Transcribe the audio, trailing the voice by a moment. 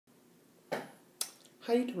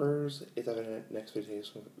Hi YouTubers, it's Evan. Next video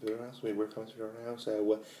we're comments video now.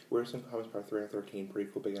 So we're some comments part 3 and 13, pretty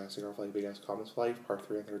cool. Big ass cigar flight, big ass comments flight, part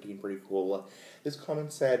 3 and 13, pretty cool. This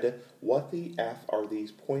comment said, "What the f are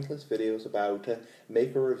these pointless videos about?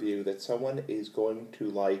 Make a review that someone is going to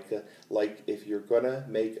like. Like if you're gonna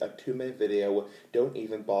make a 2-minute video, don't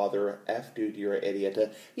even bother. F dude, you're an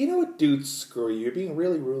idiot. You know what, dude? Screw you. You're being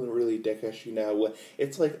really dickish. You know,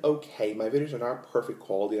 it's like okay, my videos are not perfect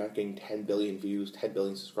quality. Not getting 10 billion views, 10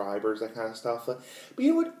 billion subscribers, that kind of stuff. But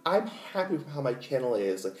you know what? I'm happy with how my channel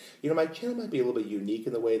is. You know, my channel might be a little bit unique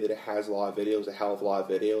in the way that it has a lot of videos, a hell of a lot of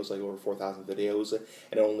videos, like over 4,000 videos,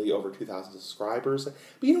 and only over 2,000 subscribers.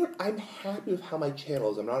 But you know what? I'm happy with how my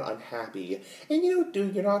channel is. I'm not unhappy. And you know,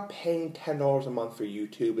 dude, you're not paying $10 a month for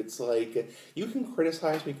YouTube. It's like, you can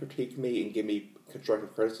criticize me, critique me, and give me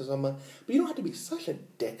constructive criticism, but you don't have to be such a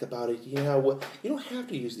dick about it, you know. You don't have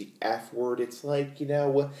to use the F word. It's like, you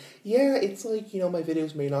know, yeah, it's like, you know, my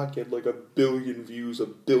videos may not get like 1 billion views,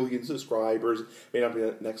 1 billion subscribers, may not be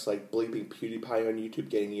the next like bleeping PewDiePie on YouTube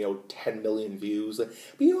getting, you know, 10 million views, but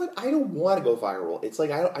you know what, I don't want to go viral. It's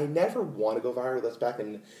like, I never want to go viral.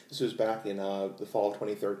 This was back in the fall of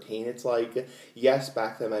 2013. It's like, yes,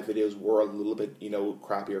 back then my videos were a little bit, you know,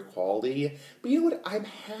 crappier quality, but you know what, I'm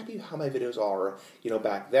happy with how my videos are. You know,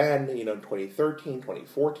 back then, you know, 2013,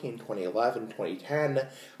 2014, 2011, 2010,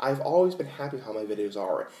 I've always been happy with how my videos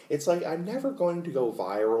are. It's like, I'm never going to go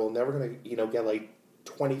viral, never going to, you know, get like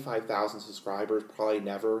 25,000 subscribers, probably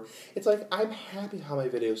never. It's like, I'm happy how my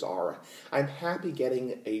videos are. I'm happy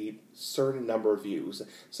getting a certain number of views.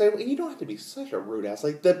 So you don't have to be such a rude ass,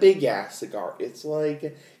 like the big ass cigar. It's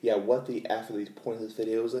like, yeah, what the F are these pointless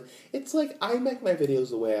videos? It's like, I make my videos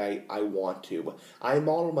the way I want to. I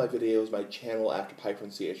model my videos, my channel after Pipe from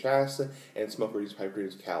CHS and Smoke Reduce Pipe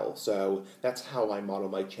Reduce Cal. So that's how I model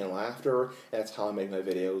my channel after, and that's how I make my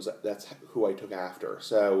videos. That's who I took after.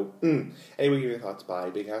 So, anyway, give your thoughts. Bye.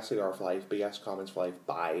 Big ass cigar for life. Big ass comments for life.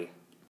 Bye.